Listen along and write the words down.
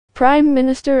Prime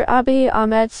Minister Abiy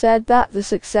Ahmed said that the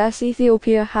success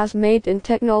Ethiopia has made in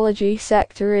technology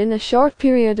sector in a short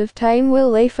period of time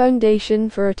will lay foundation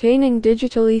for attaining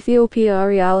digital Ethiopia a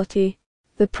reality.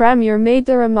 The Premier made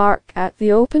the remark at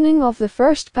the opening of the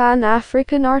first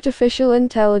Pan-African Artificial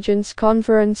Intelligence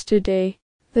Conference today.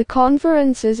 The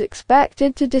conference is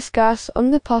expected to discuss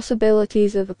on the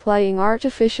possibilities of applying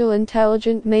artificial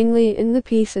intelligence mainly in the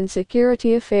peace and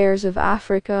security affairs of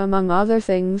Africa, among other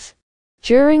things.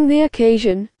 During the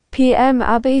occasion, PM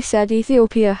Abiy said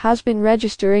Ethiopia has been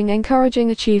registering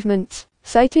encouraging achievements,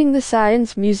 citing the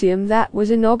Science Museum that was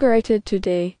inaugurated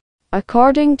today.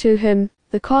 According to him,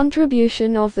 the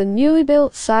contribution of the newly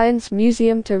built Science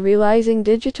Museum to realizing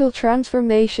digital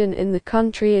transformation in the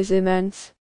country is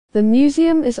immense. The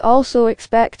museum is also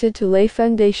expected to lay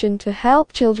foundation to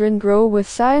help children grow with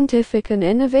scientific and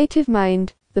innovative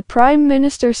mind, the Prime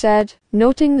Minister said,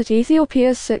 noting that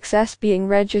Ethiopia's success being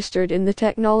registered in the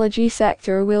technology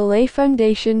sector will lay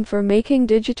foundation for making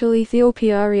digital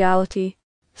Ethiopia a reality.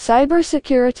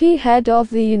 Cybersecurity head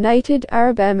of the United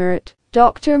Arab Emirates,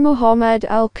 Dr. Mohammed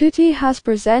Al-Kuti, has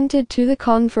presented to the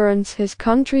conference his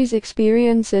country's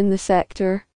experience in the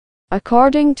sector.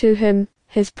 According to him,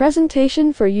 his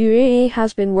presentation for UAE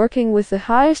has been working with the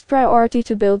highest priority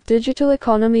to build digital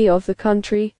economy of the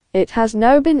country. It has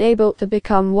now been able to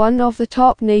become one of the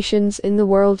top nations in the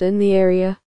world in the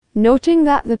area. Noting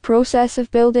that the process of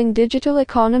building digital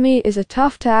economy is a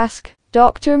tough task,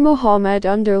 Dr. Mohammed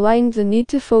underlined the need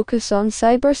to focus on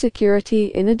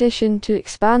cybersecurity in addition to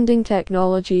expanding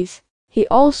technologies. He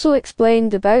also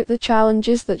explained about the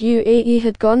challenges that UAE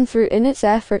had gone through in its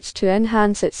efforts to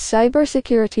enhance its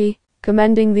cybersecurity,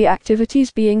 commending the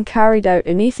activities being carried out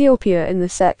in Ethiopia in the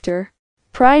sector.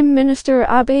 Prime Minister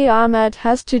Abiy Ahmed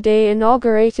has today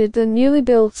inaugurated the newly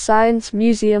built Science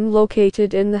Museum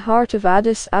located in the heart of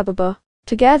Addis Ababa.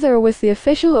 Together with the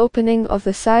official opening of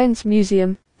the Science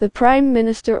Museum, the Prime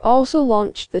Minister also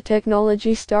launched the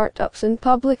Technology Startups and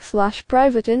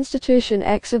Public/Private Institution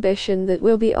exhibition that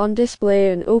will be on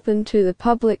display and open to the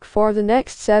public for the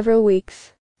next several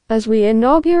weeks. As we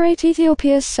inaugurate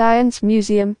Ethiopia's Science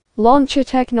Museum, launch a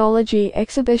technology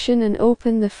exhibition and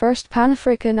open the first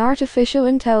Pan-African Artificial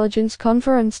Intelligence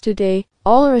Conference today,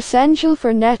 all are essential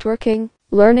for networking,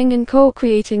 learning and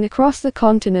co-creating across the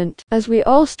continent. As we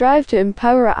all strive to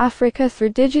empower Africa through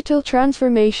digital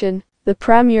transformation, the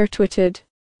Premier tweeted.